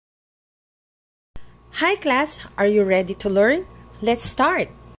Hi class, are you ready to learn? Let's start!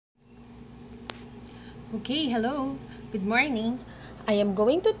 Okay, hello. Good morning. I am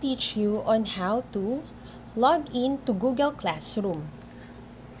going to teach you on how to log in to Google Classroom.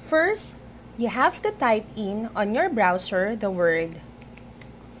 First, you have to type in on your browser the word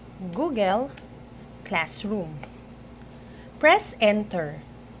Google Classroom. Press enter.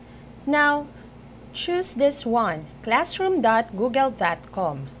 Now, choose this one,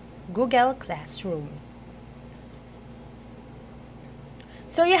 classroom.google.com, Google Classroom.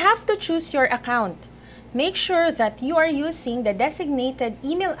 So you have to choose your account. Make sure that you are using the designated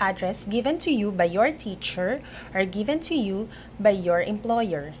email address given to you by your teacher or given to you by your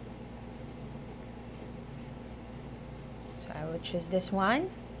employer. So I will choose this one.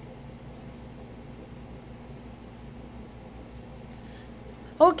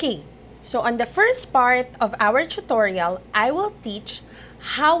 Okay, so on the first part of our tutorial, I will teach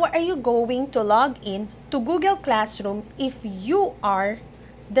how are you going to log in to Google Classroom if you are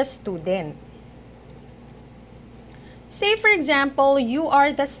the student. Say for example, you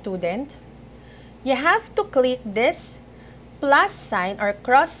are the student. You have to click this plus sign or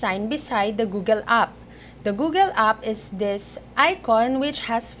cross sign beside the Google app. The Google app is this icon which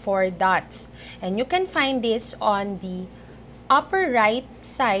has 4 dots. And you can find this on the upper right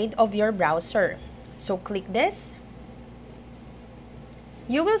side of your browser. So click this.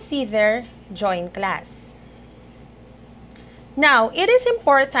 You will see there, join class. Now, it is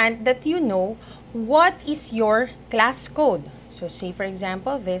important that you know what is your class code. So say for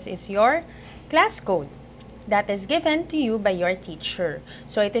example, this is your class code that is given to you by your teacher.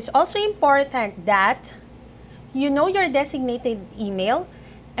 So it is also important that you know your designated email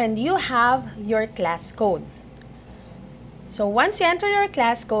and you have your class code. So once you enter your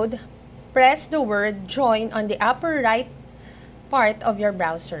class code, press the word join on the upper right part of your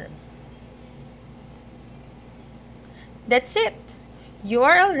browser. That's it. You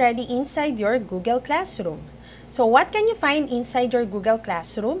are already inside your Google Classroom. So what can you find inside your Google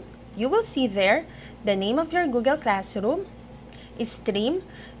Classroom? You will see there the name of your Google Classroom, Stream.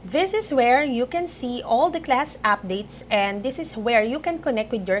 This is where you can see all the class updates, and this is where you can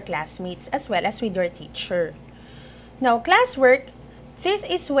connect with your classmates as well as with your teacher. Now, classwork, this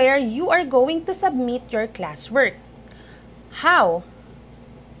is where you are going to submit your classwork. How?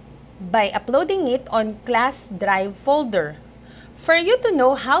 By uploading it on Class Drive folder. For you to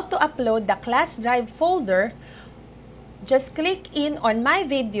know how to upload the Class Drive folder, just click in on my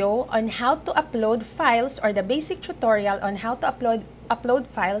video on how to upload files or the basic tutorial on how to upload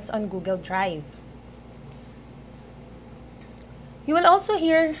files on Google Drive. You will also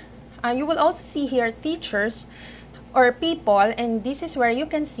see here teachers or people, and this is where you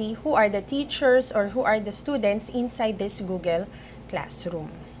can see who are the teachers or who are the students inside this Google Classroom.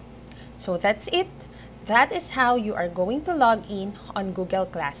 So that's it. That is how you are going to log in on Google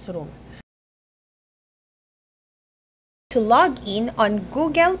Classroom. To log in on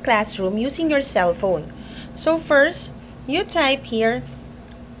Google Classroom using your cell phone. So first, you type here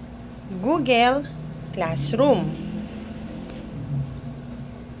Google Classroom.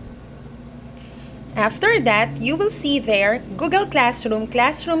 After that, you will see there Google Classroom,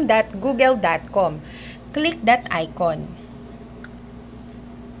 classroom.google.com. Click that icon.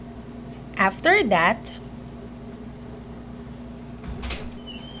 After that,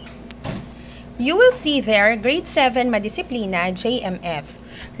 you will see there Grade 7 Madisciplina JMF.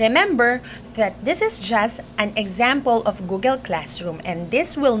 Remember that this is just an example of Google Classroom and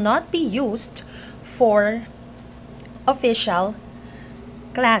this will not be used for official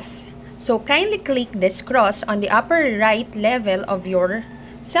class. So kindly click this cross on the upper right level of your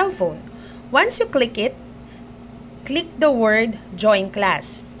cell phone. Once you click it, click the word join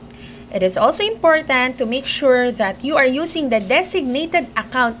class. It is also important to make sure that you are using the designated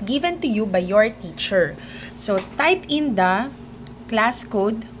account given to you by your teacher. So type in the class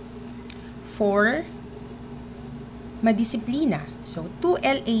code for Madisciplina. So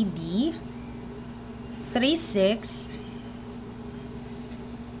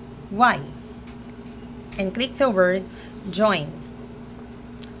 2LAD36Y and click the word join.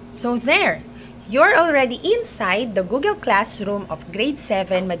 So there. You're already inside the Google Classroom of Grade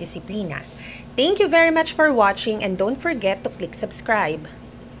 7 Madisciplina. Thank you very much for watching and don't forget to click subscribe.